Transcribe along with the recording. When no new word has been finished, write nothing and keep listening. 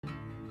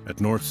At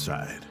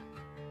Northside,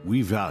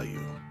 we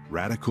value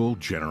radical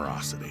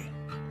generosity.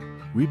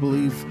 We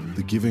believe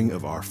the giving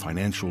of our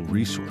financial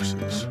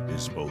resources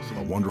is both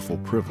a wonderful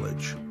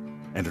privilege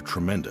and a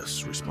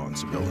tremendous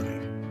responsibility.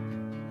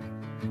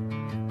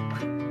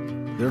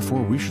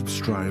 Therefore, we should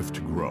strive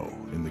to grow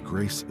in the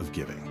grace of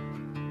giving.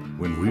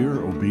 When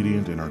we're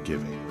obedient in our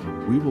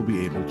giving, we will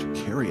be able to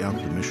carry out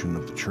the mission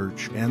of the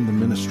church and the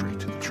ministry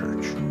to the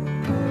church.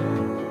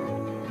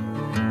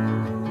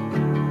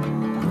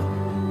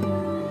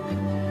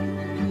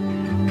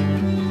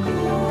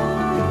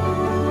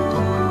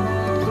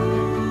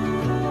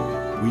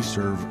 We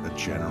serve a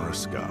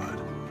generous God.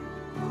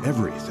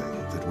 Everything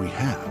that we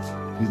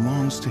have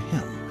belongs to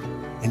Him,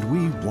 and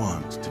we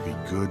want to be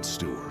good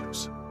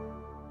stewards.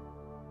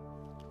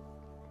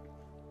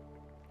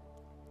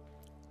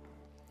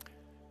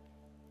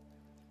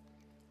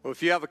 Well,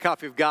 if you have a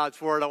copy of God's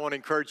Word, I want to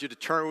encourage you to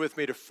turn with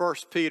me to 1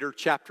 Peter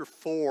chapter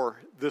 4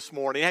 this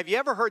morning. Have you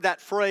ever heard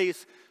that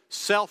phrase,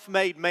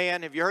 self-made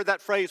man? Have you heard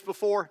that phrase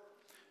before?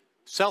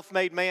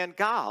 Self-made man?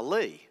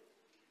 Golly.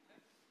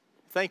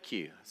 Thank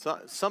you.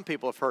 Some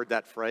people have heard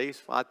that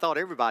phrase. I thought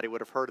everybody would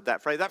have heard of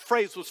that phrase. That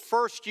phrase was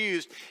first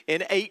used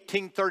in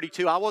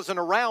 1832. I wasn't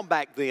around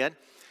back then,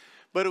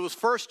 but it was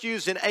first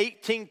used in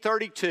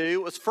 1832.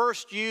 It was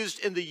first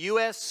used in the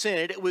U.S.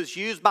 Senate. It was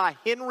used by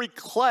Henry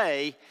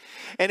Clay,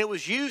 and it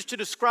was used to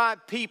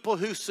describe people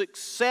whose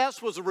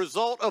success was a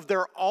result of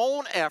their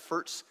own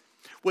efforts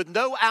with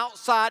no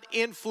outside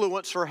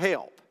influence or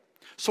help.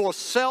 So a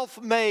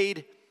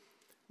self-made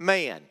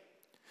man.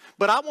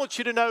 But I want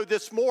you to know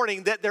this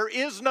morning that there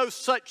is no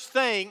such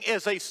thing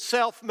as a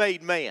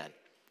self-made man.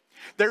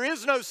 There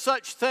is no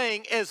such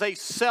thing as a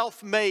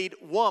self-made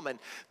woman.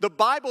 The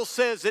Bible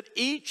says that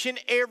each and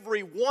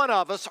every one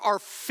of us are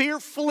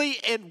fearfully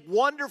and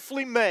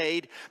wonderfully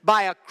made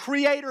by a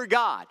Creator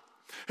God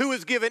who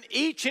has given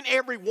each and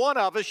every one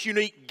of us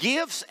unique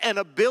gifts and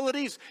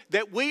abilities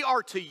that we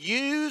are to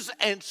use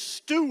and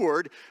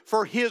steward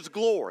for His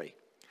glory.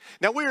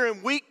 Now, we're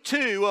in week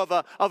 2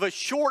 of a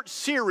short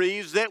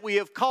series that we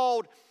have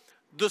called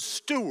The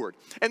Steward.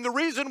 And the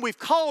reason we've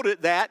called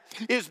it that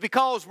is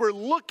because we're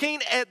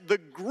looking at the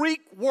Greek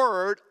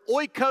word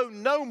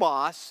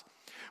oikonomos,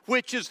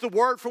 which is the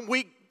word from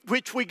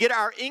which we get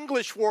our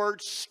English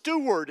word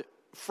steward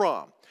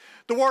from.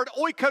 The word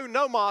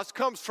oikonomos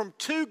comes from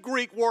 2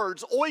 Greek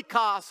words.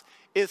 Oikos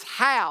is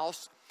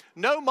house.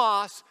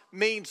 Nomos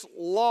means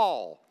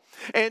law.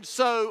 And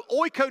so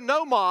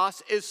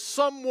oikonomos is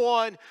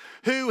someone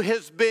who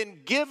has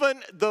been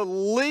given the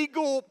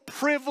legal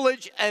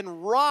privilege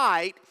and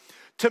right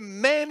to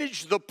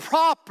manage the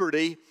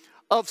property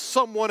of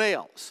someone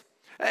else.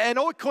 And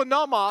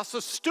oikonomos,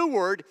 a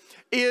steward,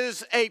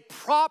 is a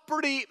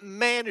property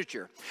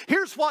manager.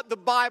 Here's what the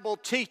Bible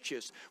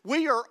teaches.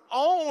 We are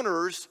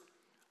owners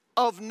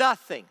of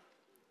nothing,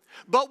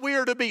 but we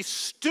are to be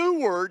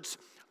stewards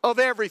of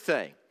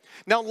everything.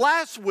 Now,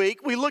 last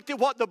week, we looked at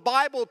what the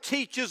Bible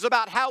teaches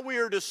about how we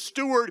are to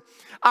steward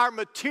our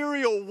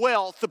material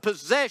wealth, the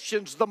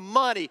possessions, the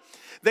money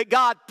that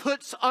God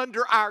puts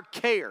under our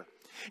care.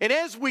 And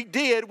as we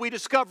did, we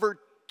discovered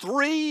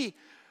 3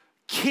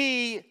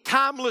 key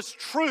timeless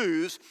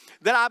truths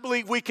that I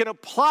believe we can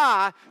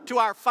apply to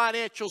our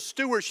financial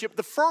stewardship.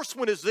 The first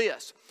one is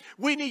this: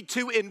 we need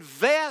to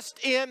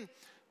invest in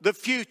the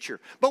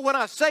future. But when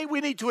I say we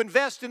need to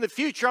invest in the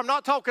future, I'm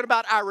not talking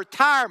about our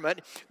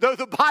retirement, though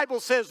the Bible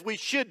says we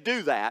should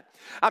do that.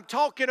 I'm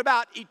talking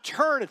about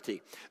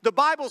eternity. The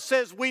Bible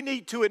says we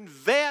need to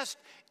invest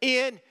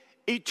in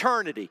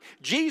eternity.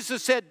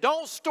 Jesus said,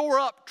 don't store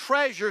up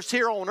treasures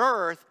here on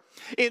earth.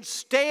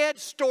 Instead,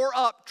 store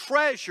up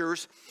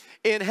treasures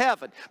in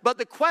heaven. But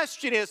the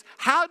question is,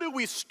 how do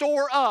we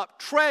store up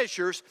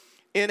treasures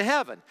in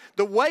heaven?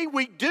 The way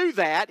we do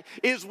that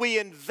is we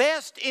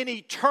invest in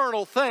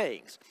eternal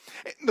things.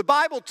 The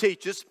Bible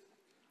teaches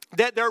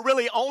that there are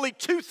really only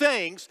 2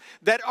 things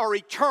that are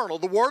eternal.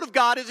 The Word of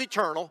God is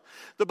eternal.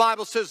 The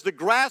Bible says the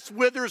grass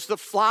withers, the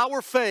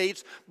flower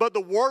fades, but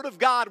the Word of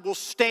God will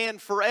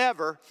stand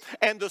forever,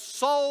 and the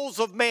souls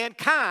of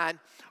mankind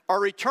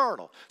are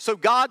eternal. So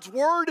God's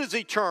Word is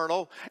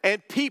eternal,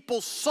 and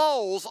people's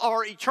souls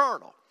are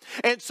eternal.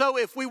 And so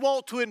if we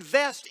want to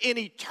invest in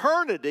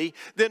eternity,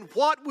 then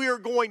what we are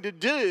going to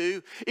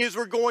do is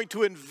we're going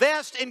to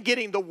invest in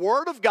getting the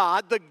Word of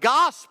God, the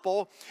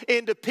gospel,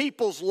 into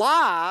people's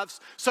lives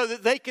so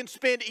that they can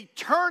spend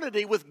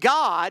eternity with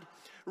God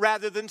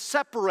rather than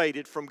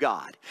separated from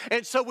God.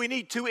 And so we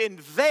need to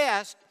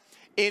invest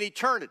in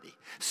eternity.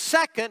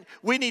 Second,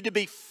 we need to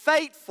be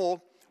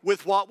faithful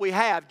with what we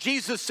have.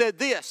 Jesus said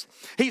this.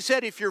 He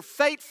said, if you're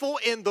faithful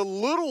in the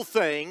little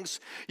things,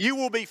 you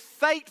will be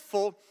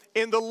faithful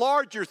in the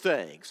larger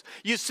things.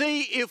 You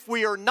see, if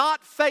we are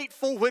not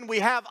faithful when we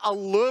have a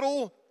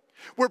little,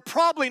 we're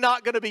probably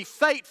not going to be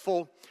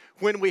faithful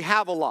when we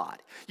have a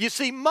lot. You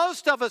see,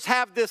 most of us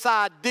have this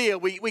idea.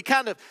 We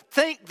kind of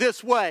think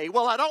this way.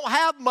 Well, I don't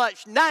have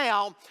much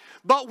now,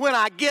 but when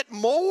I get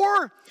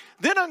more,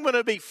 then I'm going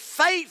to be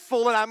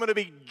faithful and I'm going to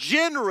be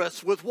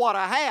generous with what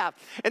I have.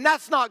 And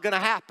that's not going to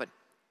happen.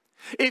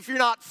 if you're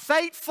not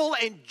faithful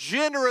and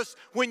generous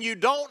when you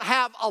don't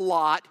have a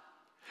lot,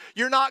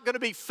 you're not going to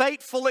be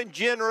faithful and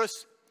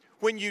generous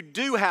when you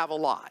do have a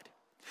lot.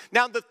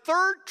 Now, the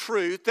third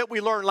truth that we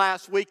learned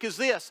last week is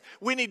this.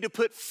 We need to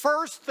put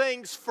first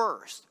things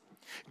first.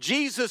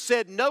 Jesus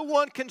said, no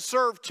one can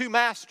serve two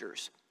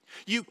masters.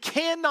 You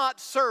cannot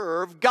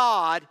serve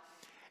God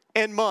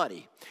and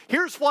money.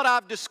 Here's what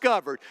I've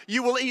discovered.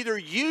 You will either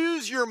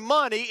use your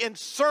money in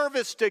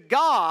service to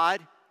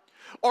God,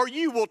 or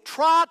you will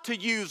try to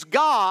use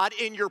God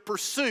in your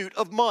pursuit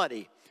of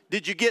money.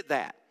 Did you get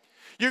that?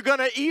 You're going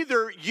to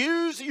either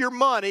use your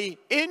money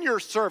in your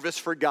service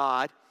for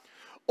God,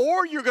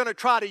 or you're going to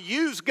try to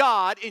use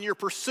God in your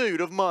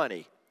pursuit of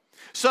money.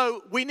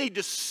 So we need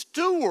to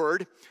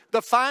steward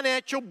the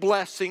financial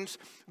blessings,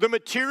 the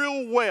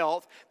material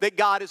wealth that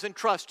God has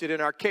entrusted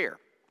in our care.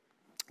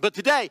 But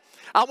today,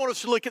 I want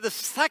us to look at the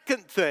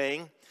second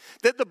thing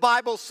that the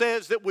Bible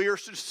says that we are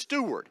to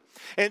steward.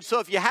 And so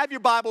if you have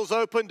your Bibles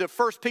open to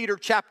 1 Peter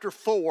chapter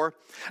 4,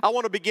 I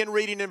want to begin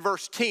reading in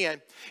verse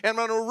 10. And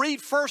I'm going to read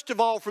first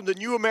of all from the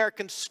New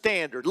American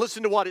Standard.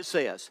 Listen to what it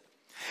says.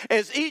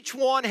 As each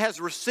one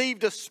has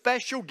received a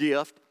special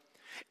gift,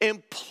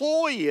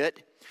 employ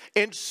it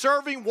in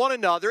serving one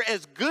another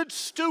as good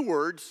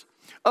stewards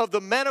of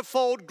the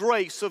manifold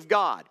grace of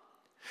God.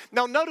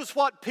 Now notice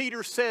what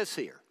Peter says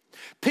here.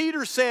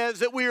 Peter says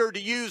that we are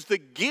to use the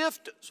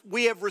gift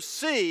we have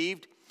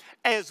received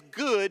as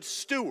good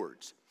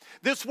stewards.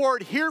 This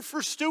word here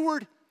for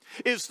steward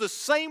is the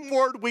same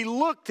word we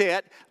looked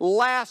at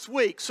last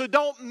week, so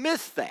don't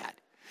miss that.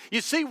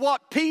 You see,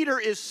 what Peter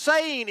is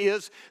saying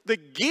is the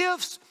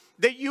gifts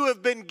that you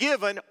have been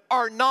given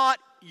are not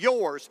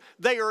yours.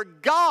 They are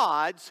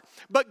God's,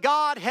 but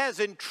God has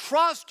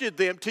entrusted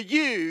them to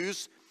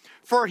use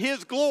for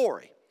His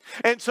glory.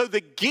 And so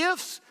the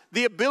gifts,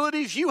 the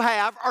abilities you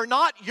have are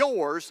not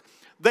yours.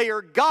 They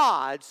are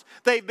God's.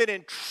 They've been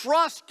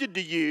entrusted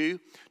to you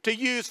to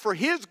use for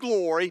His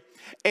glory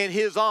and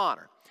His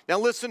honor. Now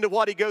listen to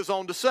what he goes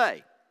on to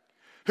say.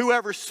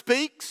 Whoever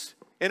speaks,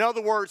 in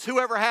other words,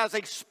 whoever has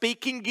a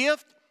speaking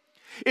gift,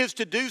 is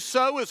to do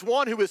so as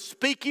one who is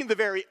speaking the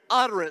very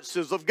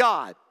utterances of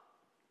God.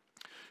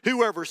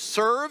 Whoever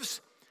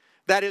serves,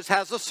 that is,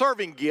 has a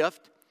serving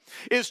gift,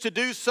 is to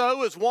do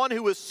so as one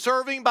who is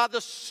serving by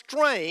the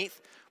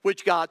strength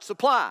which God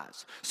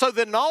supplies. So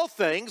that in all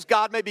things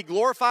God may be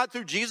glorified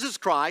through Jesus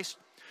Christ,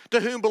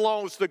 to whom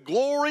belongs the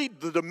glory,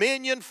 the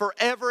dominion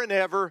forever and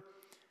ever.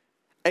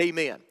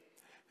 Amen.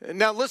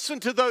 Now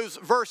listen to those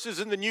verses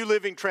in the New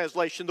Living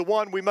Translation, the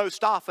one we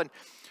most often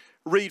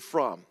read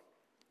from.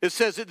 It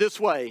says it this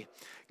way: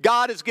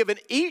 God has given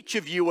each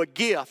of you a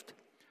gift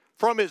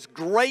from His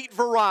great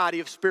variety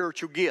of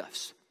spiritual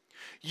gifts.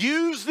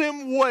 Use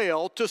them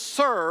well to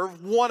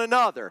serve one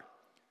another.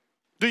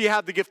 Do you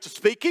have the gift of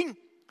speaking?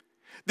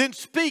 Then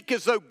speak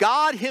as though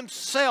God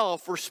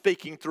Himself were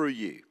speaking through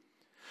you.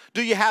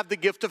 Do you have the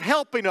gift of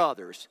helping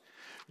others?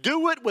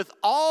 Do it with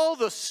all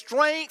the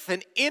strength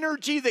and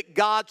energy that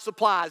God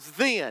supplies.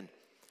 Then,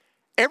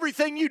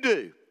 everything you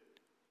do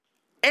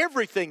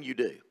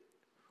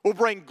will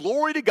bring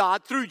glory to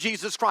God through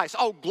Jesus Christ.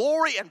 Oh,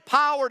 glory and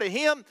power to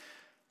Him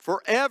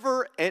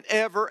forever and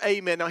ever.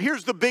 Amen. Now,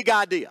 here's the big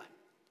idea.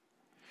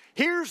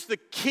 Here's the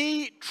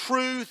key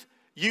truth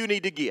you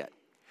need to get.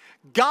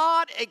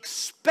 God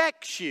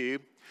expects you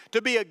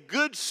to be a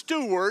good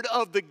steward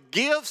of the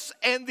gifts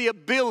and the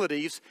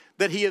abilities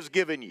that He has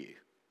given you.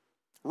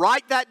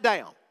 Write that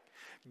down.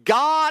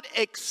 God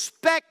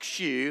expects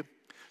you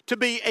to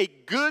be a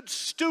good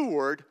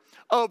steward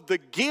of the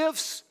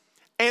gifts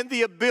and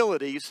the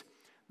abilities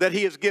that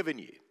He has given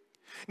you.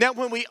 Now,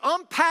 when we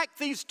unpack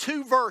these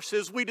two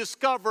verses, we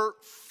discover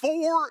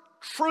four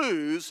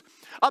truths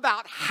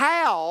about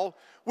how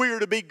we are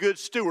to be good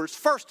stewards.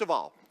 First of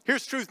all,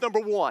 here's truth number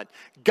one.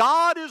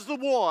 God is the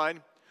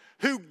one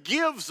who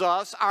gives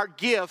us our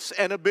gifts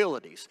and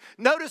abilities.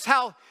 Notice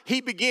how he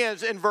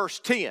begins in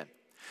verse 10.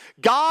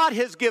 God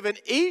has given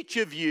each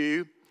of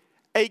you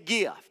a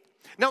gift.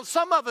 Now,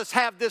 some of us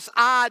have this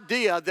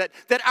idea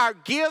that our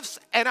gifts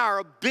and our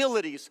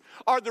abilities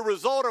are the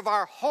result of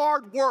our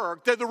hard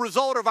work. They're the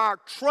result of our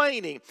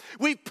training.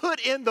 We've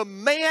put in the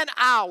man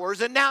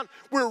hours, and now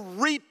we're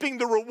reaping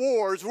the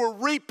rewards. We're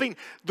reaping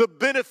the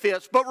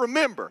benefits. But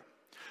remember,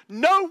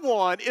 no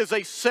one is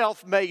a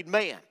self-made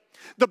man.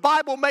 The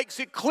Bible makes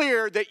it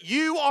clear that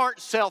you aren't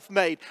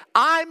self-made.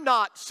 I'm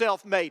not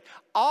self-made.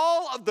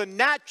 All of the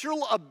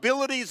natural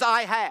abilities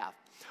I have,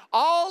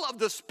 all of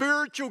the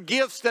spiritual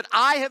gifts that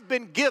I have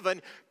been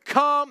given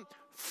come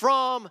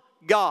from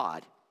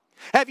God.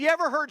 Have you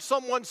ever heard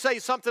someone say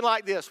something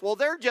like this? Well,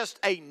 they're just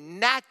a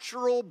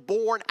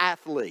natural-born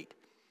athlete.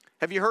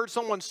 Have you heard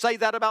someone say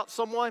that about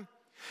someone?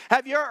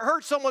 Have you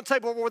heard someone say,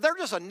 well, they're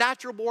just a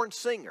natural-born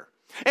singer?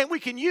 And we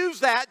can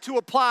use that to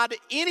apply to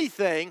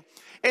anything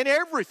and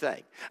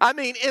everything. I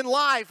mean, in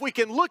life, we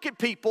can look at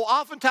people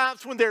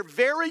oftentimes when they're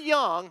very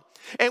young,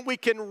 and we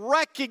can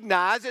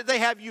recognize that they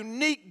have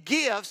unique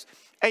gifts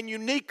and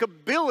unique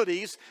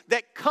abilities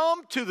that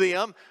come to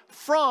them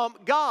from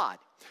God.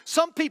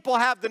 Some people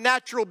have the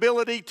natural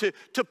ability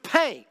to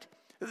paint.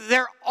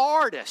 They're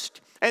artists,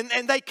 and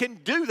they can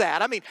do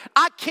that. I mean,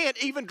 I can't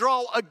even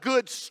draw a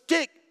good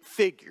stick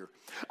figure.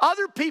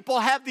 Other people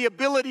have the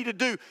ability to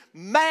do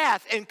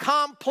math and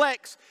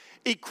complex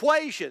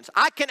equations.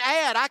 I can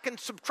add, I can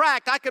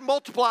subtract, I can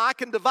multiply, I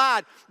can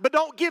divide, but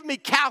don't give me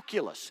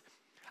calculus.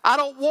 I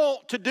don't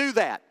want to do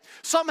that.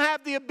 Some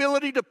have the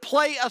ability to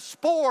play a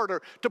sport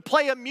or to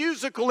play a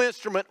musical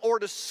instrument or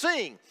to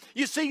sing.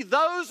 You see,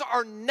 those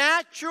are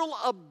natural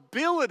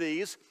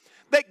abilities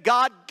that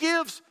God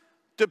gives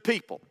to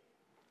people.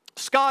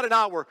 Scott and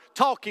I were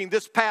talking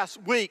this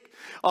past week,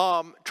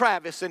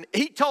 Travis, and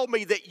he told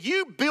me that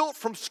you built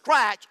from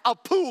scratch a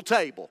pool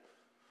table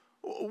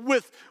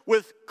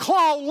with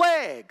claw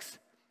legs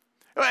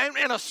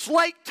and a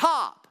slate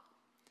top.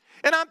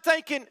 And I'm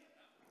thinking,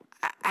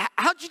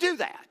 how'd you do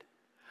that?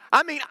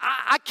 I mean,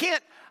 I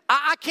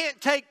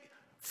can't take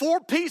 4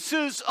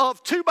 pieces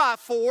of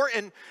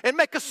 2x4 and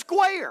make a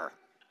square.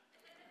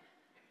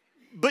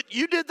 But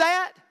you did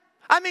that?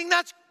 I mean,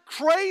 that's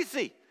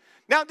crazy.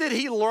 Now, did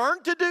he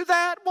learn to do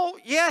that? Well,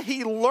 yeah,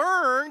 he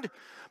learned.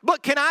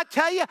 But can I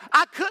tell you,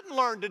 I couldn't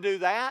learn to do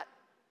that.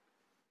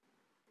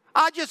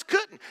 I just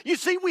couldn't. You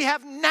see, we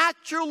have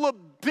natural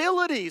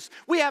abilities.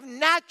 We have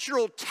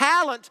natural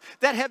talents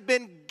that have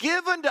been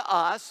given to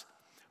us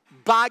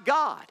by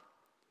God.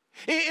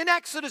 In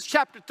Exodus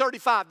chapter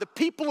 35, the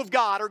people of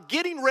God are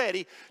getting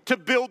ready to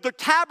build the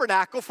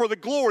tabernacle for the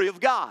glory of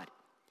God.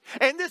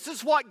 And this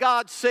is what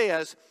God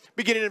says,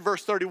 beginning in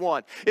verse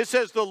 31. It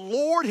says, the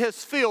Lord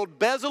has filled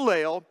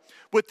Bezalel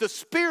with the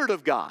Spirit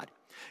of God,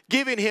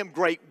 giving him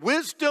great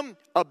wisdom,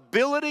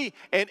 ability,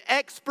 and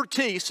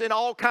expertise in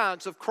all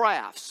kinds of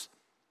crafts.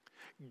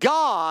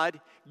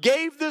 God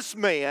gave this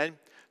man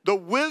the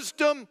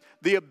wisdom,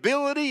 the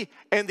ability,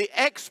 and the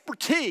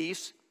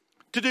expertise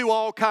to do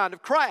all kinds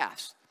of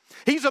crafts.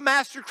 He's a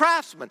master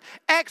craftsman,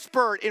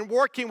 expert in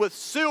working with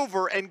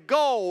silver and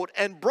gold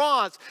and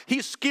bronze.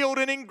 He's skilled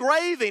in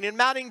engraving and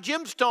mounting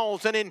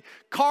gemstones and in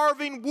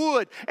carving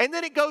wood. And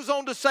then it goes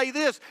on to say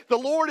this, the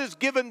Lord has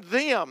given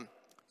them,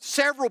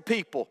 several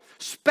people,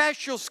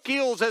 special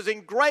skills as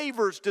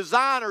engravers,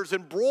 designers,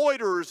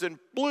 embroiderers in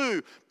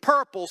blue,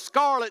 purple,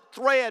 scarlet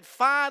thread,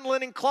 fine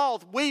linen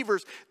cloth,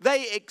 weavers.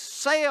 They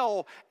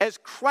excel as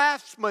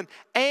craftsmen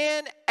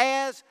and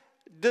as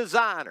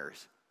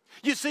designers.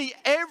 You see,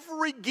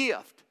 every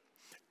gift,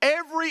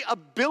 every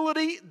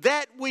ability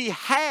that we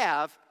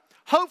have,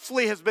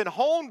 hopefully has been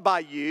honed by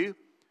you.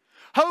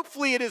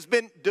 Hopefully it has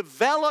been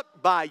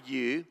developed by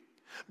you.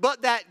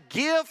 But that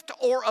gift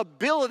or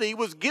ability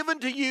was given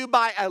to you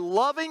by a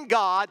loving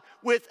God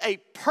with a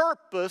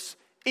purpose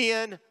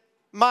in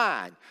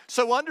mind.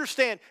 So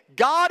understand,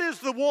 God is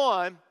the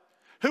one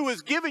who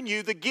has given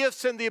you the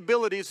gifts and the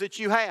abilities that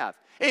you have.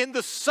 In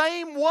the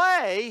same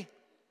way,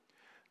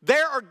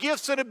 there are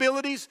gifts and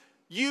abilities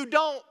you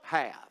don't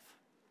have.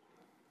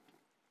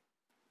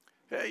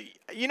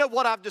 You know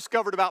what I've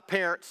discovered about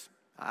parents?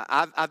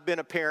 I've been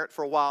a parent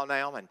for a while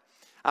now, and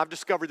I've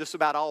discovered this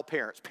about all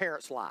parents.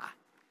 Parents lie.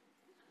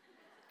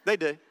 They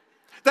do.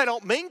 They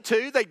don't mean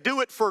to. They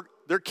do it for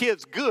their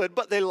kids' good,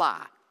 but they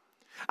lie.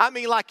 I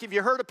mean, like, have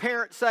you heard a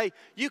parent say,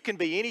 you can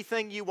be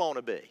anything you want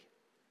to be?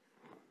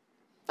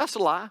 That's a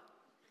lie.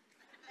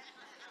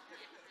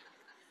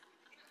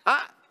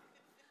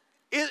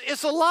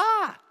 It's a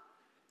lie.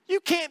 You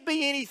can't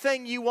be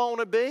anything you want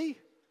to be.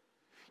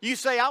 You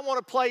say, I want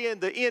to play in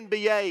the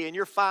NBA, and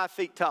you're 5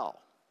 feet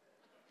tall.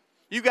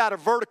 You got a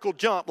vertical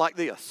jump like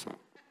this.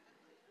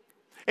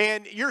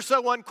 And you're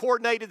so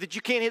uncoordinated that you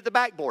can't hit the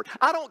backboard.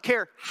 I don't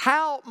care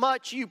how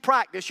much you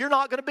practice, you're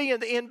not going to be in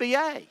the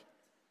NBA.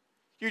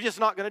 You're just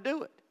not going to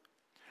do it.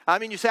 I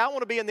mean, you say, I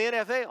want to be in the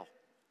NFL.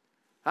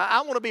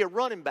 I want to be a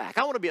running back.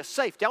 I want to be a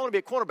safety. I want to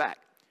be a cornerback.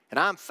 And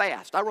I'm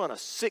fast. I run a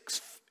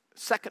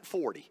 6-second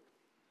 40.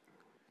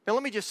 Now,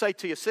 let me just say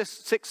to you,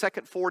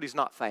 6-second 40 is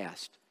not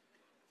fast.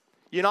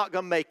 You're not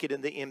going to make it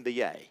in the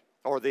NBA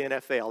or the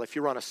NFL if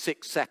you run a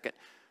 6-second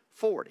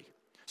 40.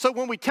 So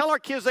when we tell our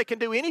kids they can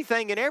do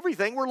anything and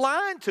everything, we're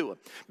lying to them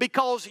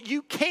because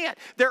you can't.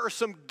 There are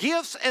some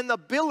gifts and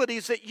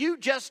abilities that you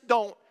just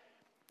don't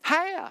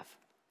have.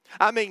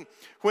 I mean,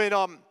 when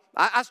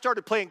I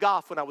started playing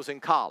golf when I was in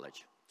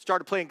college.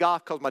 Started playing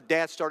golf because my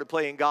dad started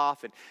playing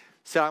golf and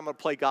said, I'm going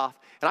to play golf.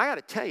 And I got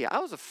to tell you, I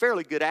was a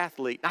fairly good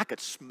athlete, and I could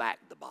smack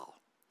the ball.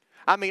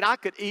 I mean, I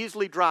could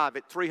easily drive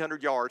it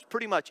 300 yards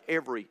pretty much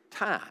every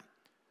time.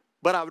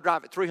 But I would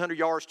drive it 300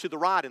 yards to the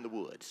right in the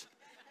woods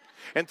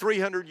and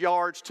 300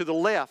 yards to the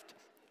left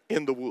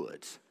in the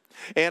woods.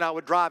 And I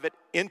would drive it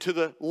into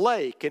the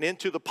lake and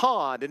into the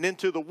pond and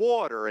into the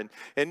water.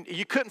 And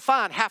you couldn't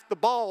find half the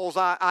balls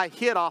I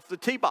hit off the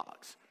tee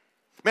box.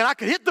 Man, I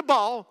could hit the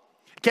ball,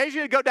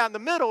 occasionally go down the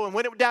middle. And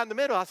when it went down the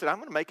middle, I said, I'm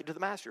going to make it to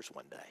the Masters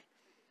one day.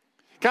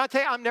 Can I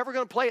tell you, I'm never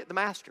going to play at the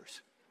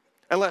Masters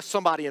unless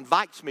somebody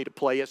invites me to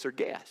play as their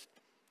guest.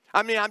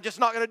 I mean, I'm just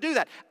not going to do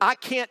that. I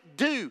can't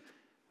do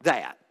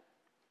that.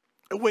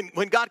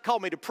 When God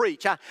called me to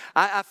preach,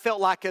 I felt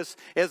like as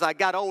I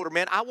got older,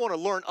 man, I want to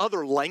learn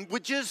other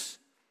languages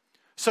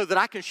so that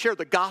I can share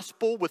the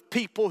gospel with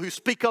people who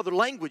speak other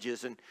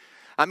languages. And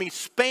I mean,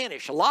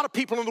 Spanish. A lot of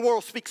people in the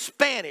world speak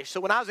Spanish. So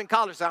when I was in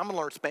college, I said, I'm going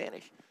to learn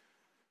Spanish.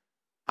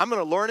 I'm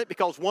going to learn it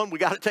because, one, we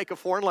got to take a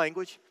foreign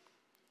language.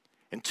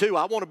 And two,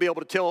 I want to be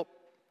able to tell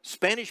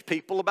Spanish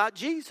people about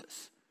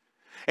Jesus.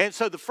 And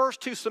so the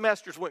first 2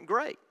 semesters went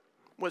great.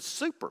 Was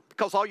super,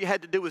 because all you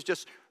had to do was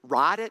just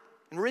write it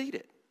and read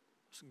it.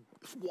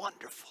 It was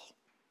wonderful.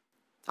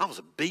 I was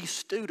a B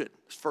student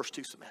those first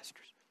 2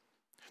 semesters.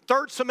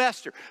 Third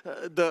semester,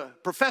 the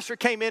professor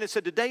came in and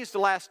said, today's the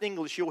last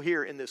English you'll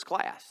hear in this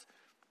class.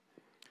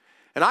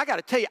 And I got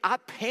to tell you, I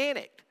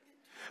panicked,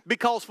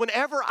 because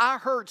whenever I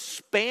heard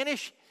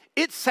Spanish,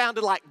 it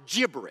sounded like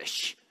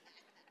gibberish.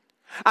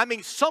 I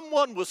mean,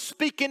 someone was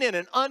speaking in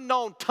an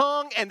unknown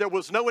tongue and there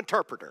was no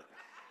interpreter.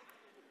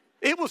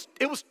 It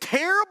was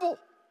terrible.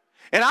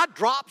 And I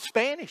dropped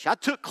Spanish. I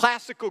took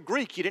classical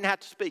Greek. You didn't have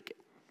to speak it.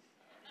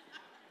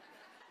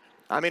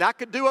 I mean, I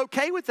could do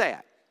okay with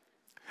that.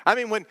 I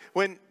mean,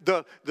 when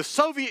the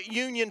Soviet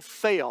Union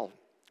fell,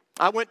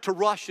 I went to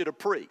Russia to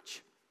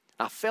preach.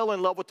 I fell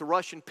in love with the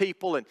Russian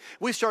people, and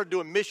we started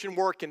doing mission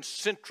work in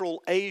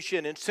Central Asia.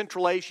 And in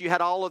Central Asia, you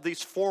had all of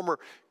these former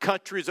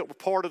countries that were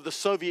part of the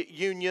Soviet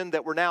Union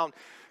that were now in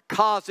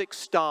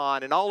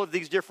Kazakhstan and all of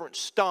these different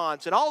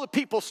stans. And all the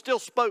people still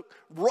spoke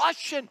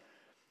Russian.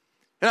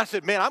 And I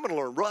said, man, I'm going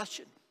to learn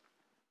Russian.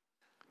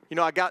 You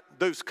know, I got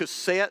those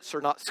cassettes,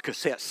 or not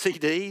cassettes,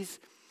 CDs,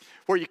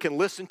 where you can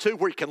listen to,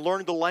 where you can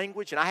learn the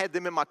language. And I had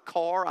them in my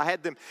car. I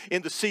had them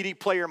in the CD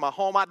player in my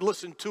home. I'd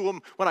listen to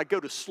them when I go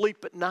to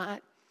sleep at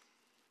night.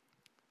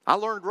 I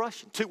learned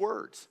Russian, 2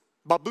 words.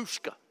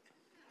 Babushka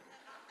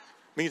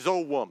means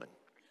old woman.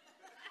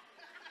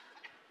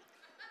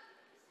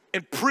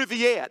 And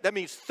privyet, that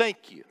means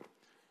thank you.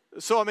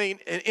 So, I mean,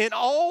 in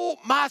all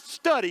my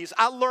studies,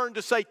 I learned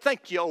to say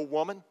thank you, old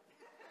woman.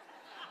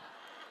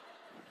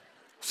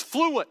 It's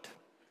fluent.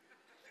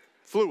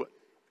 Fluent.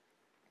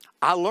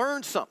 I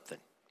learned something.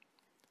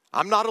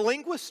 I'm not a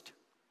linguist.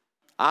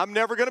 I'm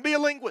never going to be a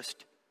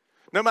linguist.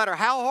 No matter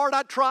how hard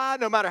I try,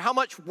 no matter how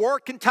much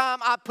work and time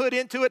I put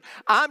into it,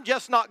 I'm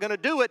just not going to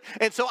do it.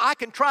 And so I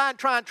can try and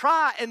try and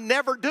try and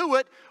never do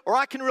it, or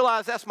I can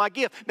realize that's my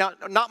gift. Now,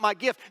 not my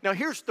gift. Now,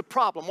 here's the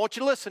problem. I want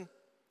you to listen.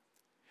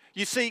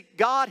 You see,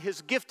 God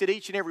has gifted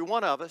each and every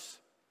one of us.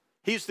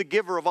 He's the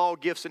giver of all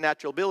gifts and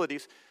natural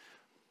abilities.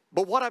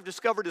 But what I've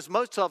discovered is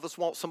most of us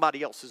want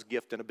somebody else's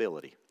gift and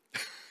ability.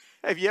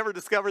 Have you ever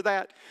discovered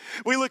that?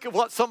 We look at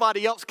what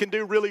somebody else can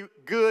do really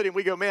good and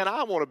we go, man,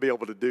 I want to be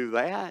able to do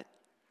that.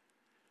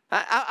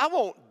 I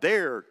want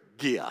their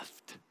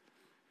gift.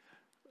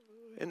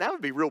 And that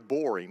would be real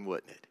boring,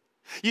 wouldn't it?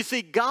 You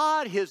see,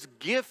 God has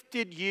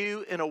gifted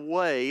you in a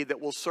way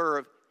that will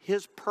serve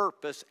His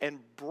purpose and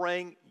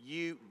bring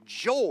you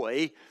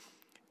joy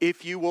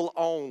if you will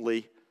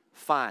only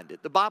find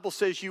it. The Bible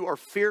says you are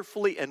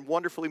fearfully and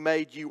wonderfully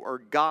made. You are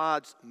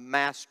God's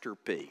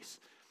masterpiece.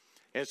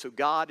 And so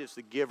God is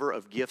the giver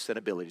of gifts and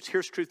abilities.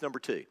 Here's truth number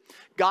 2.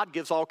 God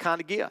gives all kinds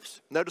of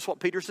gifts. Notice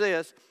what Peter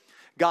says.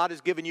 God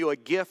has given you a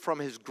gift from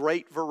His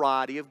great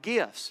variety of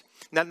gifts.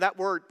 Now that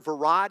word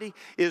variety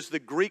is the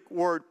Greek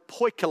word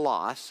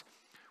poikilos,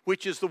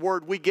 which is the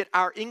word we get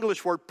our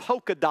English word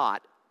polka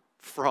dot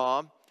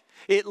from.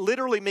 It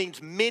literally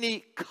means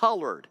many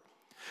colored.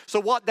 So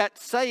what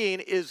that's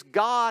saying is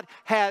God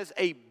has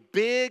a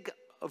big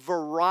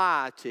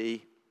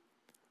variety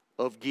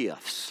of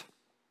gifts.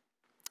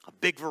 A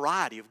big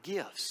variety of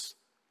gifts.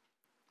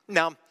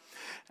 Now,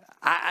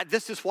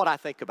 this is what I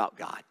think about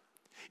God.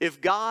 If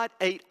God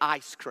ate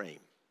ice cream,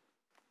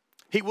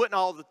 He wouldn't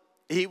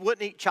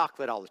eat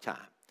chocolate all the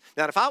time.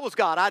 Now, if I was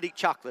God, I'd eat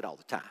chocolate all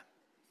the time.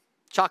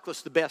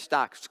 Chocolate's the best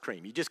ice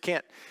cream. You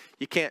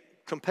can't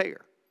compare.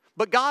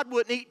 But God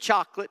wouldn't eat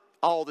chocolate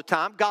all the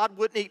time. God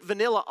wouldn't eat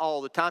vanilla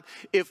all the time.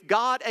 If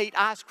God ate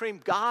ice cream,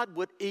 God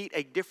would eat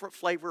a different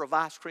flavor of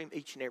ice cream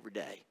each and every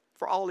day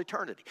for all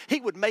eternity. He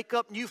would make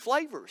up new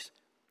flavors.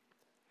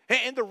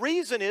 And the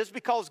reason is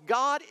because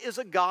God is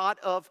a God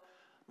of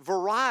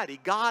variety.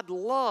 God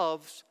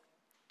loves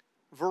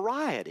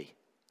variety.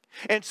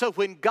 And so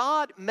when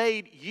God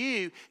made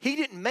you, He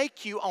didn't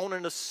make you on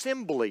an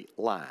assembly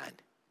line.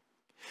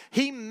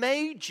 He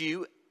made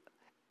you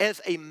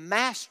as a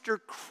master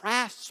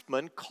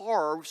craftsman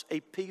carves a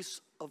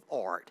piece of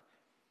art.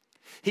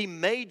 He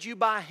made you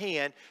by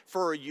hand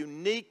for a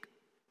unique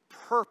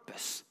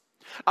purpose.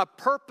 A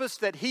purpose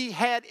that He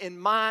had in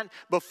mind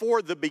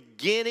before the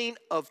beginning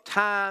of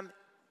time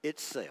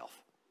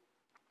itself.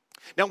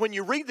 Now, when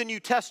you read the New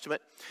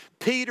Testament,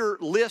 Peter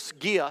lists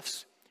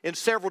gifts in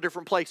several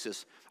different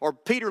places. Or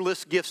Peter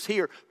lists gifts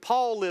here.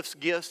 Paul lists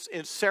gifts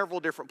in several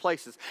different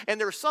places. And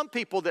there are some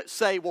people that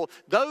say, well,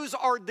 those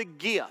are the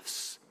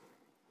gifts.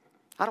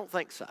 I don't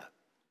think so.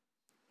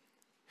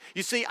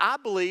 You see, I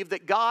believe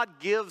that God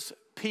gives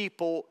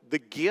people the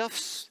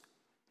gifts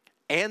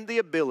and the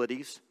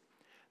abilities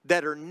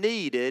that are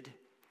needed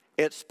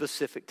at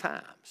specific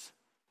times.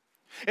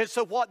 And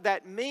so what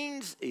that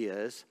means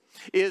is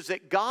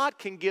that God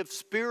can give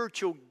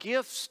spiritual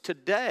gifts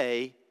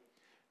today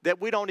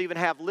that we don't even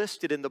have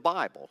listed in the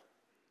Bible,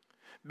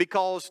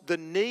 because the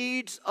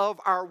needs of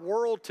our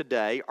world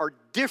today are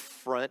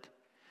different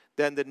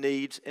than the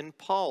needs in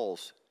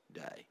Paul's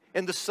day.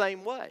 In the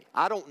same way,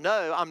 I don't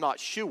know, I'm not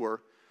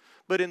sure,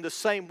 but in the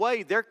same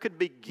way, there could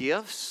be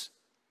gifts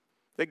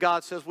that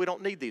God says we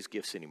don't need these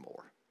gifts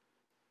anymore.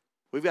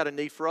 We've got a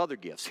need for other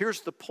gifts.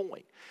 Here's the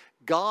point.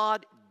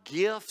 God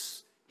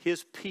gifts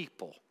His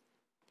people.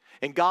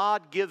 And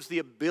God gives the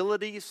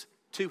abilities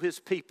to His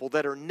people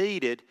that are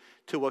needed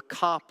to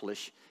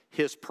accomplish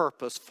His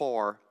purpose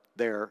for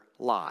their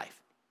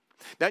life.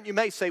 Now you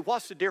may say,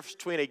 what's the difference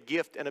between a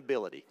gift and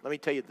ability? Let me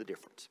tell you the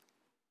difference.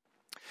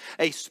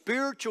 A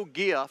spiritual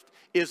gift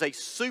is a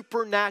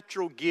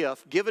supernatural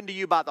gift given to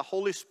you by the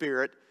Holy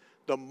Spirit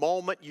the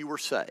moment you were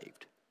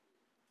saved.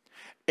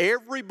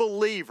 Every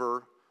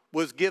believer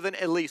was given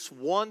at least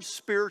one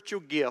spiritual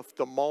gift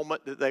the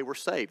moment that they were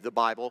saved. The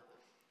Bible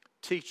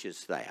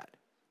teaches that.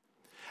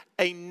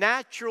 A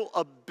natural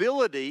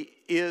ability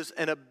is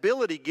an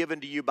ability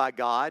given to you by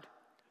God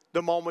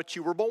the moment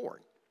you were born.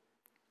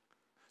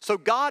 So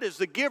God is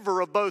the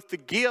giver of both the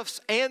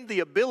gifts and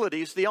the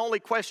abilities. The only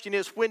question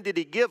is, when did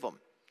He give them?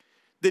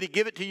 Did He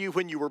give it to you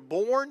when you were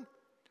born,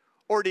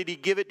 or did He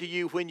give it to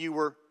you when you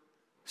were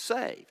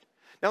saved?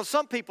 Now,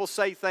 some people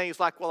say things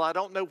like, well, I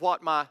don't know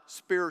what my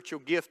spiritual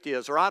gift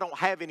is, or I don't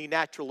have any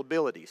natural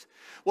abilities.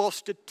 Well,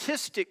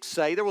 statistics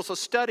say, there was a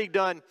study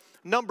done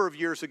a number of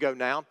years ago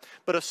now,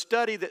 but a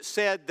study that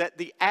said that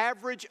the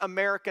average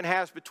American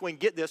has between,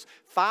 get this,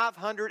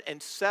 500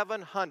 and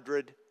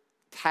 700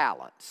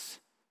 talents.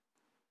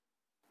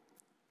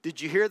 Did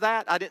you hear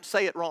that? I didn't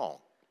say it wrong.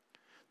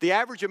 The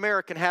average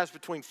American has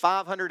between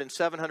 500 and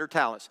 700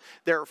 talents.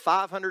 There are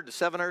 500 to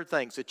 700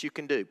 things that you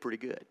can do pretty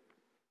good.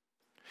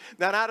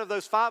 Now, out of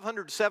those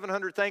 500 to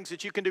 700 things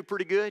that you can do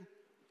pretty good,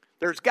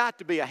 there's got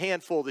to be a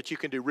handful that you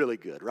can do really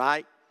good,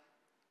 right?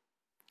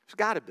 There's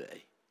got to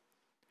be.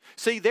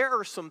 See, there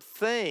are some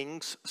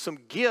things, some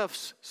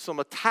gifts,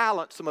 some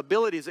talents, some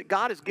abilities that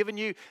God has given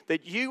you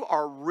that you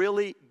are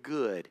really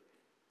good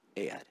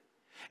at.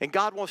 And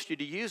God wants you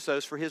to use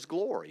those for His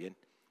glory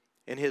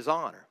and His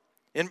honor.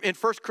 In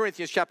 1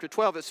 Corinthians chapter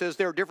 12, it says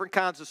there are different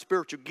kinds of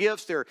spiritual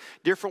gifts. There are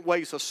different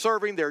ways of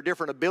serving. There are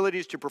different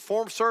abilities to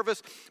perform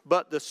service.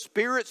 But the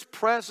Spirit's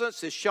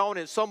presence is shown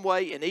in some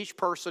way in each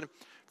person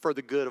for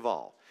the good of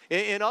all.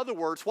 In other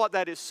words, what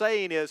that is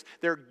saying is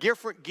there are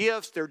different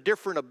gifts, there are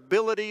different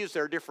abilities,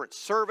 there are different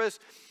service.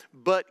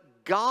 But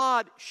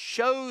God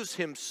shows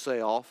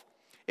Himself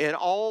in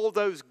all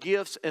those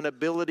gifts and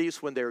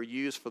abilities when they're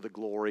used for the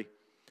glory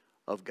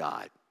of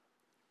God.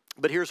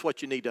 But here's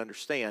what you need to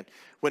understand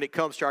when it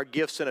comes to our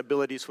gifts and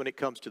abilities, when it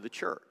comes to the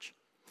church.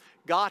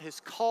 God has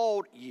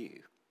called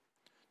you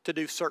to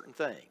do certain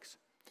things.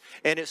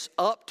 And it's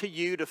up to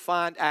you to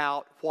find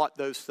out what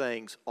those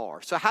things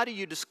are. So how do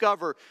you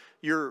discover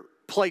your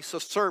place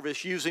of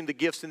service using the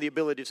gifts and the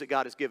abilities that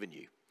God has given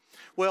you?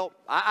 Well,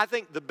 I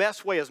think the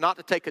best way is not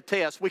to take a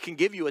test. We can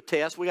give you a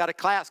test. We got a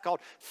class called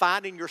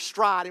Finding Your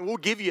Stride, and we'll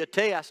give you a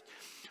test.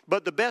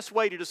 But the best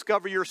way to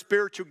discover your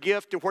spiritual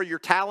gift and where you're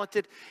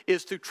talented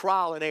is through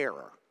trial and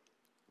error.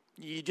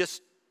 You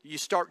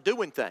start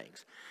doing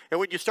things. And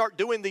when you start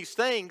doing these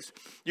things,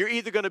 you're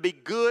either going to be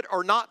good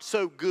or not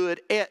so good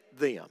at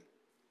them.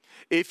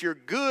 If you're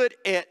good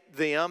at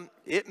them,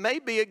 it may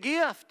be a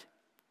gift.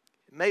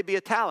 It may be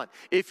a talent.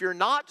 If you're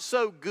not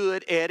so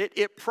good at it,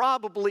 it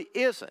probably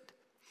isn't.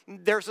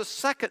 There's a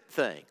second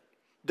thing.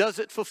 Does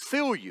it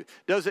fulfill you?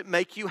 Does it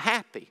make you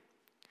happy?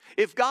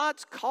 If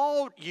God's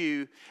called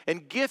you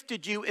and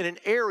gifted you in an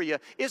area,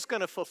 it's going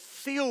to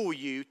fulfill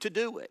you to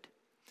do it.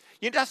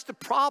 You know, that's the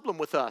problem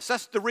with us.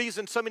 That's the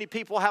reason so many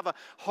people have a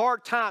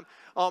hard time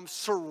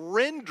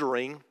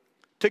surrendering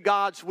to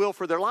God's will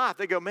for their life.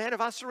 They go, man,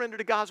 if I surrender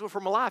to God's will for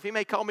my life, He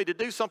may call me to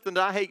do something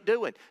that I hate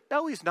doing.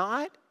 No, He's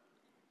not.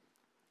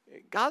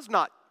 God's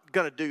not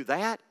going to do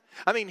that.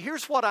 I mean,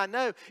 here's what I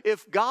know.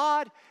 If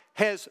God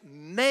has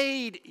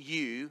made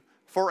you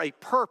for a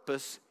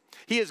purpose,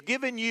 He has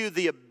given you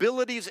the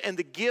abilities and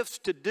the gifts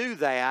to do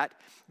that,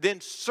 then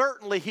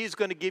certainly He's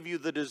going to give you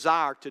the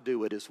desire to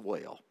do it as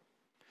well.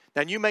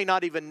 Now, you may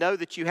not even know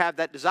that you have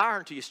that desire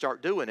until you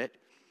start doing it.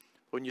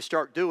 When you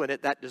start doing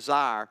it, that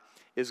desire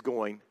is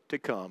going to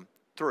come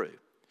through.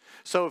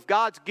 So if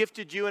God's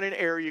gifted you in an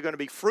area, you're going to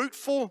be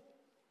fruitful,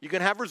 you're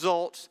going to have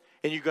results,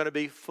 and you're going to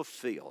be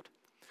fulfilled.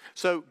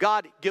 So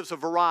God gives a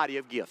variety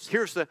of gifts.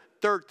 Here's the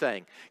third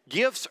thing.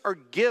 Gifts are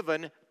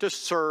given to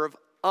serve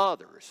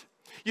others.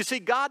 You see,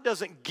 God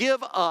doesn't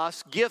give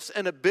us gifts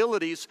and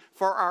abilities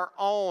for our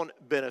own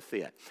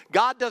benefit.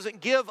 God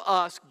doesn't give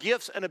us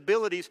gifts and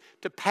abilities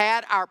to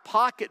pad our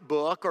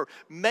pocketbook or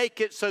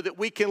make it so that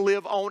we can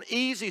live on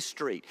easy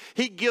street.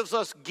 He gives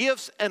us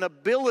gifts and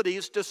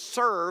abilities to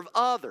serve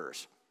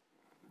others.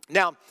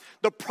 Now,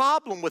 the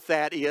problem with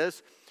that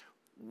is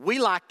we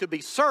like to be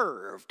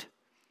served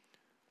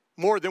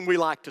more than we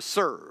like to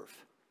serve.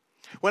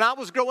 When I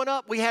was growing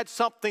up, we had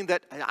something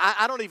that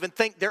I don't even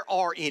think there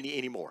are any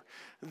anymore.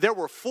 There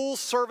were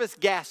full-service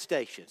gas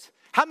stations.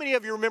 How many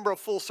of you remember a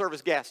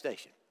full-service gas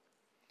station?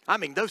 I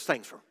mean, those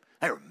things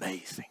they were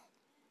amazing.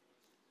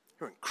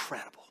 They were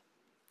incredible.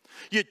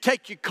 You'd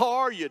take your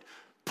car, you'd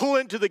pull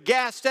into the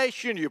gas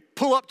station, you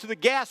pull up to the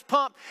gas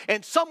pump,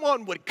 and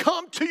someone would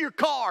come to your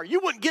car. You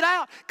wouldn't get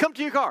out, come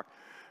to your car.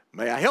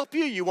 May I help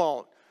you? You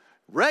want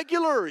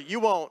regular or you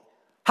want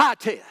high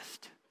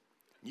test?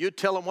 You'd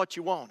tell them what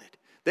you wanted.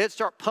 They'd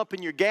start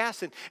pumping your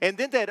gas, and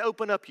then they'd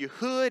open up your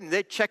hood, and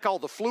they'd check all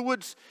the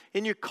fluids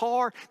in your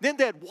car. Then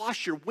they'd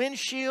wash your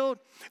windshield.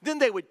 Then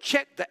they would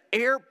check the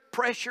air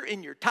pressure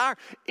in your tire.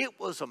 It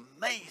was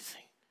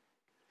amazing.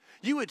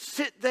 You would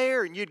sit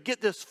there, and you'd get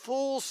this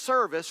full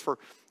service for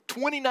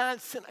 29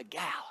 cents a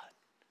gallon.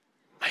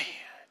 Man,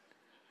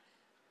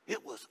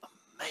 it was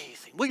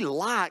amazing. We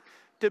like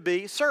to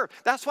be served.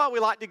 That's why we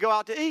like to go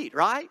out to eat,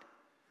 right?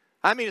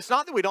 I mean, it's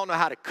not that we don't know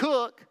how to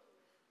cook.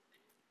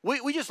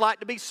 We just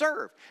like to be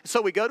served.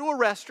 So we go to a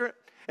restaurant,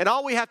 and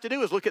all we have to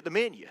do is look at the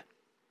menu.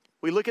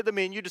 We look at the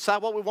menu,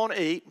 decide what we want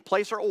to eat,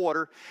 place our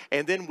order,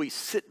 and then we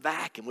sit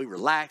back and we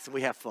relax and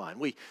we have fun.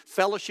 We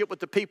fellowship with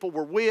the people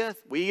we're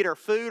with. We eat our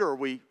food or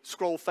we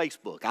scroll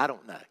Facebook. I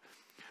don't know.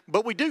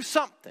 But we do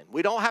something.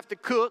 We don't have to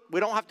cook. We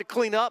don't have to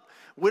clean up.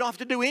 We don't have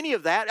to do any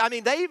of that. I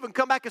mean, they even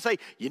come back and say,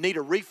 you need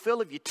a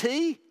refill of your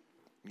tea?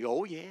 You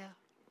go, oh, yeah.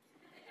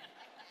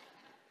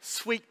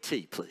 Sweet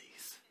tea, please.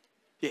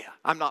 Yeah,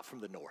 I'm not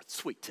from the north.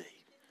 Sweet tea.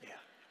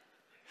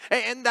 Yeah.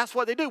 And that's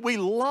what they do. We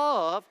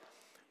love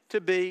to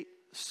be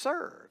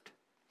served.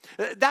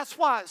 That's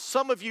why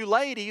some of you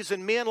ladies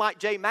and men like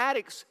Jay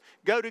Maddox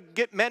go to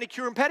get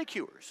manicure and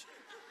pedicures.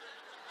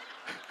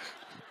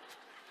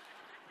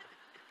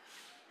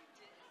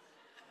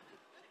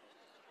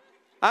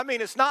 I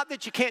mean, it's not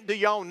that you can't do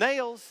your own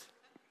nails.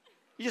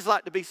 You just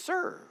like to be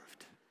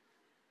served.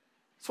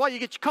 That's why you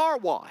get your car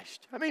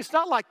washed. I mean, it's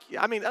not like,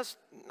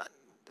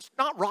 it's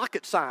not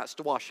rocket science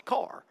to wash a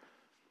car.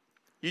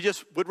 You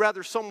just would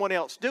rather someone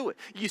else do it.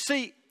 You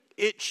see,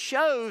 it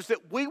shows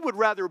that we would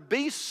rather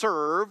be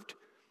served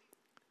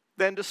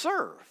than to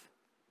serve.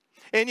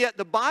 And yet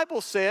the Bible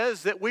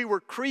says that we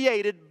were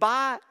created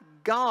by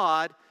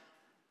God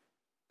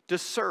to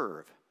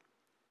serve.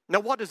 Now,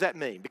 what does that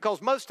mean?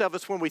 Because most of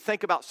us, when we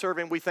think about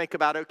serving, we think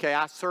about, okay,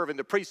 I serve in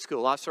the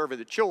preschool, I serve in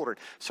the children,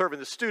 serve in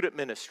the student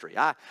ministry,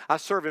 I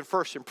serve in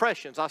First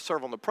Impressions, I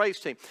serve on the praise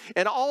team.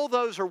 And all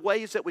those are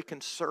ways that we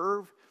can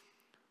serve,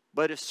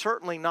 but it's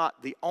certainly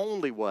not the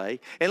only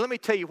way. And let me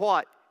tell you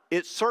what,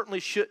 it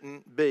certainly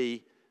shouldn't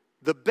be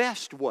the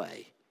best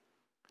way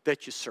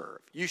that you serve.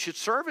 You should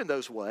serve in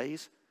those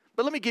ways.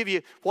 But let me give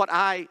you what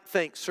I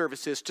think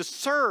service is. To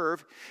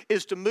serve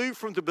is to move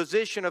from the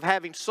position of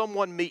having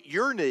someone meet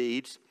your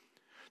needs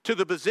to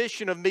the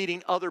position of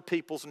meeting other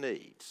people's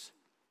needs.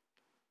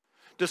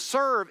 To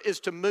serve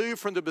is to move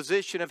from the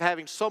position of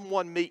having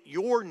someone meet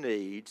your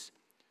needs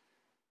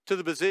to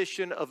the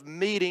position of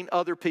meeting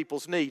other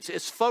people's needs.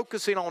 It's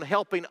focusing on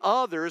helping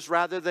others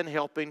rather than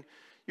helping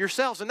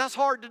yourselves. And that's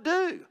hard to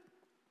do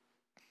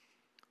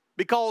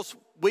because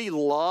we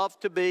love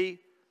to be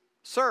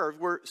served.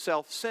 We're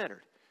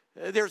self-centered.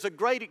 There's a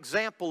great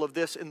example of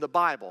this in the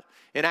Bible.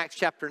 In Acts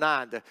chapter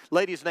 9, the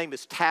lady's name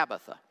is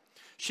Tabitha.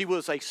 She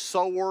was a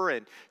sewer,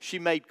 and she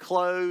made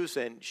clothes,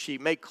 and she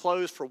made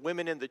clothes for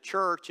women in the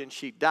church, and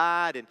she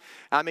died. And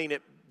I mean,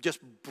 it just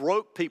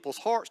broke people's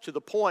hearts to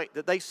the point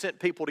that they sent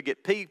people to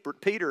get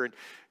Peter and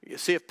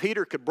see if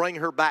Peter could bring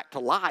her back to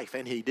life,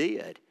 and he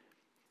did.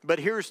 But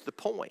here's the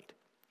point.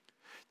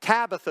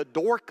 Tabitha,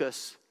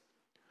 Dorcas,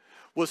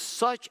 was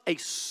such a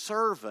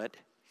servant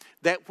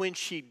that when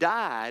she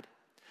died,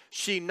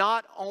 she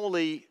not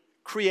only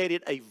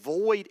created a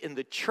void in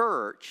the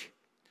church,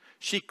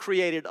 she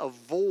created a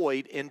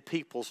void in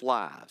people's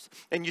lives.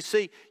 And you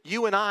see,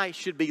 you and I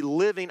should be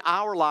living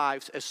our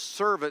lives as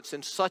servants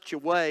in such a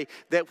way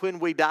that when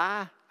we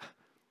die,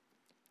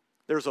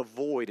 there's a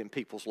void in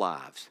people's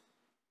lives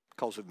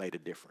because we've made a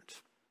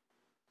difference.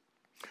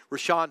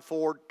 Rashawn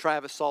Ford,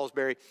 Travis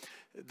Salisbury,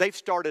 they've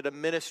started a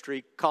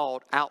ministry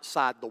called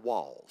Outside the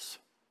Walls,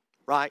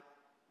 right?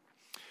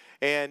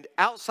 And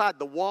Outside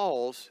the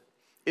Walls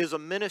is a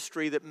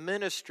ministry that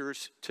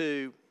ministers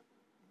to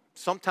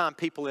sometimes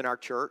people in our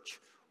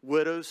church,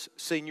 widows,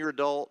 senior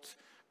adults,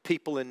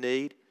 people in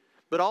need,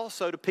 but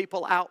also to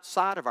people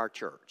outside of our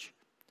church.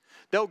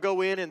 They'll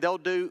go in and they'll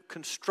do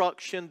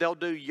construction, they'll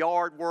do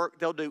yard work,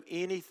 they'll do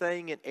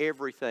anything and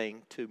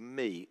everything to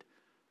meet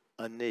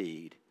a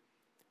need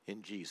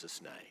in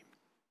Jesus' name.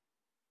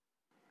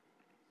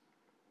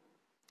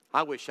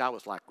 I wish I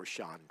was like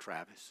Rashawn and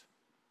Travis.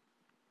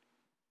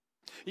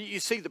 You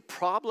see, the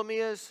problem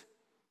is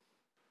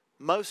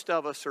most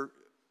of us are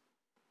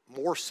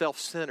more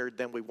self-centered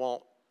than we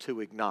want to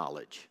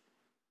acknowledge.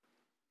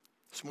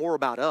 It's more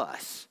about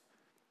us.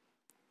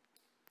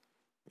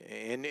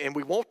 And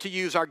we want to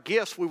use our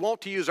gifts, we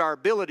want to use our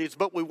abilities,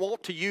 but we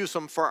want to use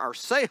them for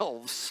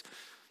ourselves,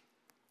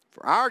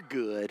 for our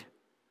good,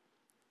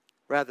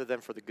 rather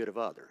than for the good of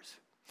others.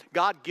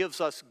 God gives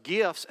us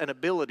gifts and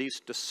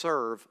abilities to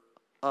serve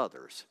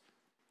others.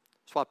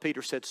 That's why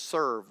Peter said,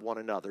 serve one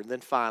another. And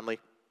then finally,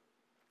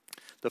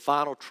 the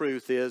final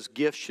truth is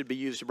gifts should be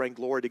used to bring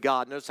glory to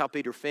God. Notice how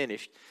Peter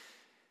finished.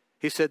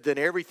 He said, then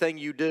everything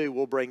you do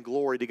will bring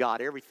glory to God.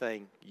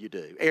 Everything you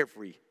do.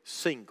 Every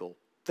single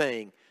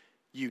thing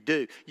you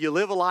do. You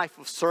live a life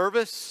of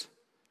service,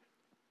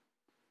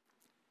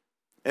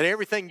 and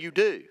everything you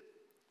do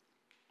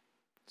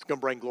is going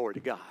to bring glory to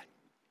God.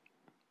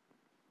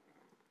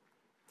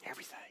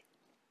 Everything.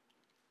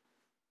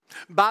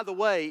 By the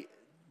way,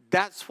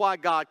 that's why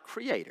God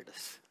created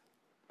us.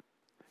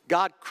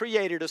 God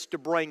created us to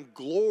bring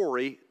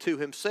glory to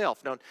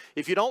Himself. Now,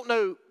 if you don't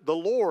know the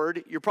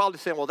Lord, you're probably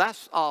saying, well,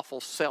 that's awful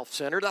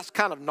self-centered. That's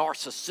kind of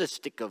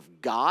narcissistic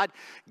of God.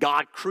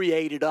 God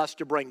created us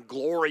to bring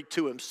glory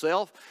to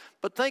Himself.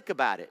 But think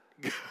about it.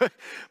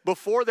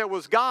 Before there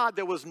was God,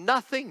 there was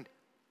nothing.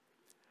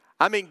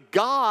 I mean,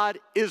 God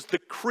is the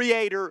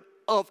creator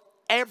of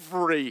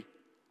everything.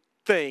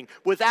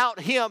 Without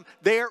Him,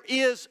 there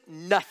is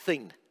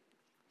nothing.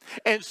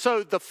 And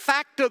so the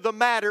fact of the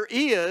matter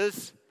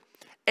is,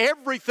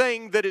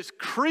 everything that is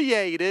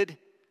created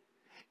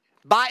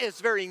by its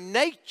very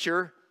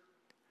nature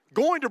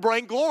going to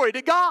bring glory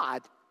to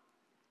God,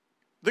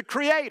 the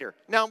Creator.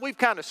 Now, we've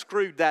kind of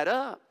screwed that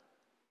up.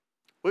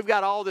 We've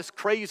got all this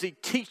crazy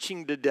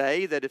teaching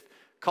today that have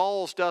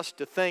caused us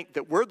to think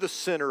that we're the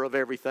center of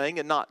everything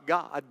and not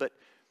God.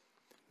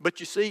 But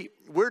you see,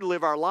 we're to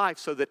live our life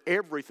so that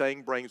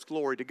everything brings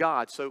glory to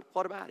God. So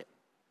what about it?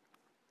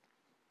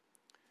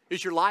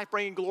 Is your life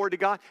bringing glory to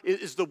God?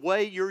 Is the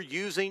way you're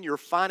using your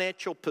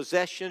financial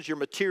possessions, your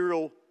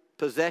material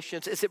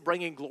possessions, is it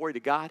bringing glory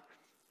to God?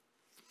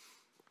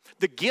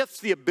 The gifts,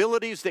 the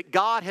abilities that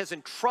God has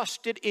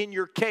entrusted in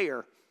your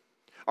care,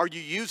 are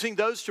you using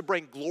those to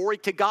bring glory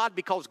to God?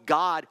 Because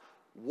God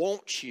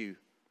wants you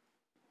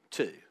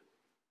to.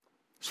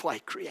 That's why He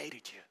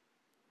created you.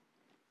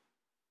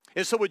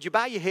 And so would you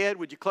bow your head?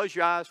 Would you close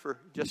your eyes for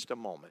just a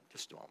moment?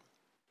 Just a moment.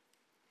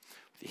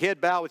 With your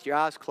head bowed, with your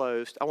eyes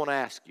closed, I want to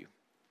ask you.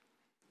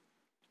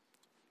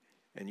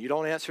 And you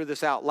don't answer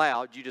this out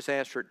loud, you just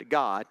answer it to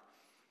God.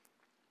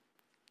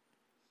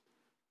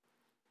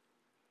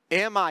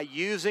 Am I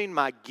using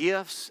my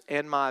gifts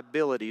and my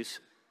abilities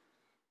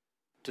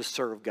to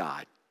serve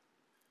God?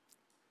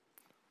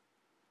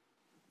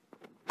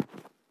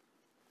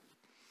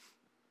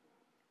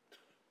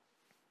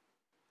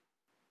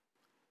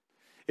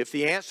 If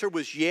the answer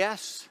was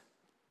yes,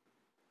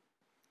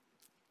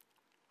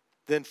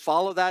 then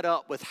follow that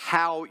up with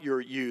how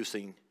you're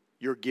using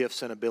your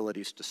gifts and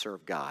abilities to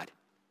serve God.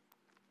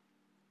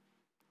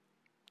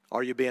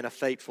 Are you being a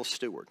faithful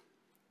steward?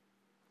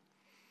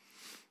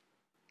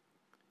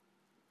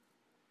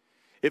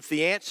 If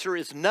the answer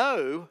is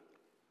no,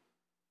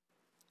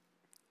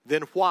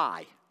 then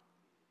why?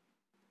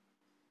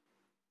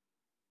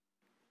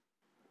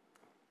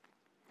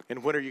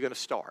 And when are you going to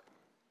start?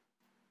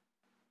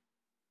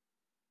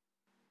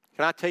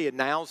 Can I tell you,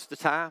 now's the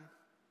time?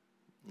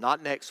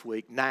 Not next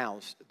week,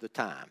 now's the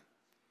time.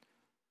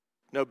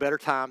 No better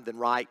time than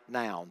right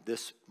now,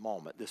 this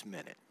moment, this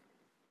minute.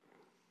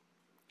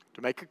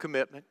 To make a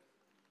commitment,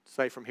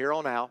 say from here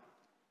on out,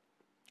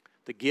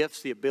 the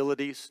gifts, the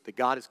abilities that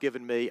God has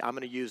given me, I'm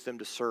going to use them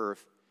to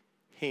serve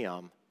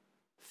Him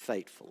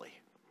faithfully.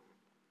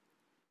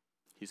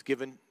 He's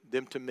given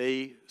them to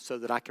me so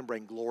that I can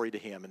bring glory to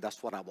Him, and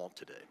that's what I want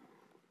to do.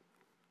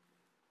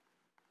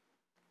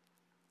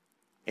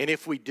 And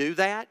if we do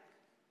that,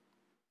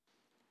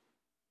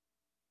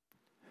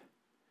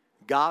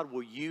 God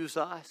will use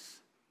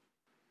us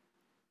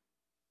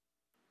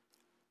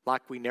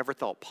like we never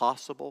thought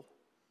possible.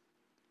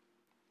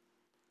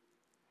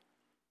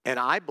 And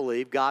I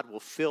believe God will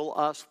fill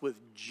us with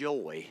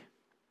joy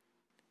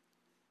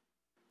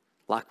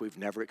like we've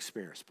never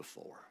experienced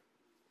before.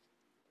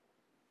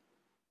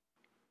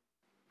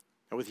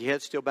 And with your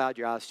head still bowed,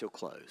 your eyes still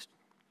closed,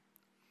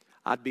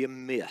 I'd be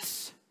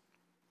amiss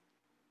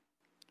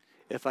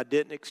if I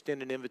didn't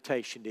extend an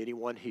invitation to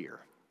anyone here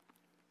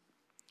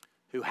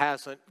who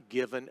hasn't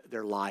given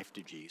their life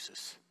to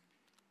Jesus.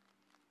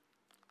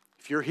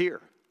 If you're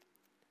here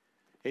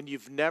and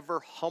you've never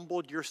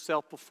humbled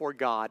yourself before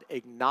God,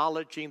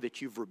 acknowledging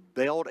that you've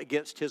rebelled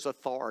against His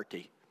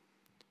authority,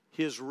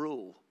 His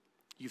rule,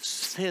 you've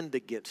sinned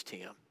against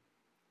Him,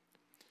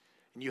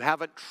 and you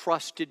haven't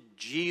trusted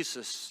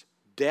Jesus'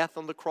 death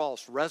on the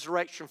cross,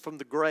 resurrection from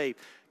the grave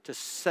to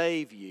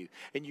save you,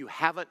 and you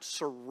haven't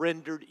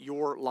surrendered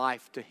your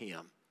life to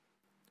Him,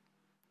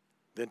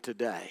 then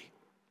today,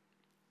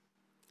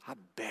 I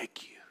beg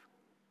you,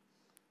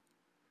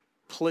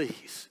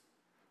 please,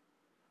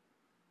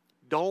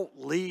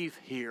 don't leave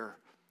here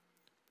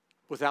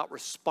without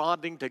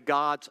responding to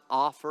God's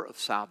offer of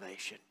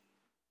salvation.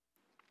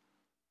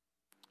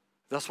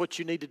 If that's what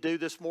you need to do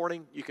this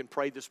morning, you can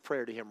pray this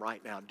prayer to Him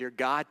right now. Dear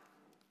God,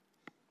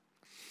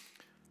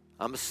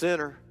 I'm a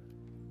sinner.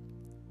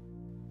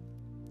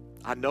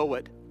 I know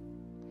it.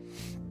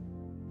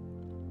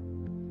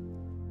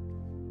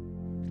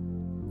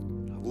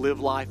 I live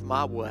life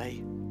my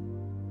way.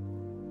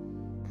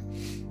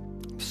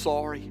 I'm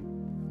sorry.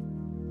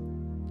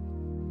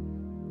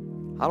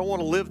 I don't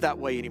want to live that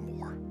way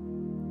anymore.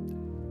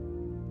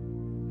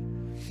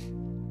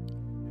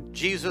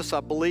 Jesus,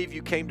 I believe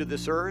you came to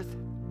this earth.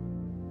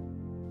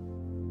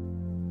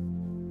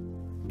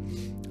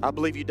 I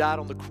believe you died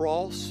on the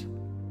cross.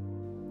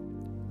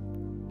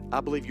 I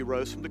believe you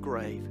rose from the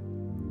grave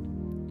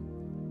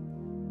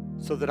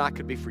so that I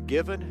could be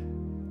forgiven,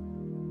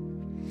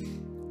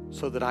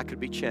 so that I could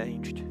be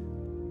changed.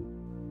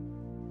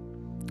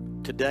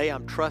 Today,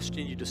 I'm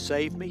trusting you to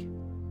save me.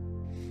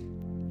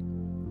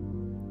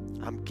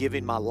 I'm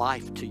giving my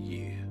life to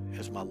you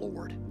as my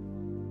Lord.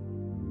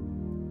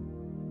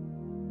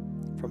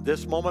 From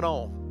this moment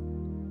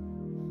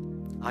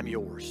on, I'm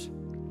yours.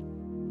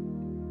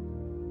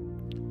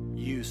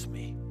 Use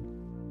me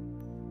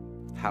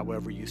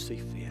however you see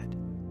fit.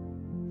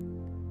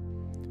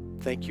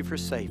 Thank you for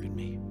saving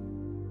me.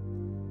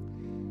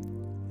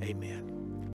 Amen.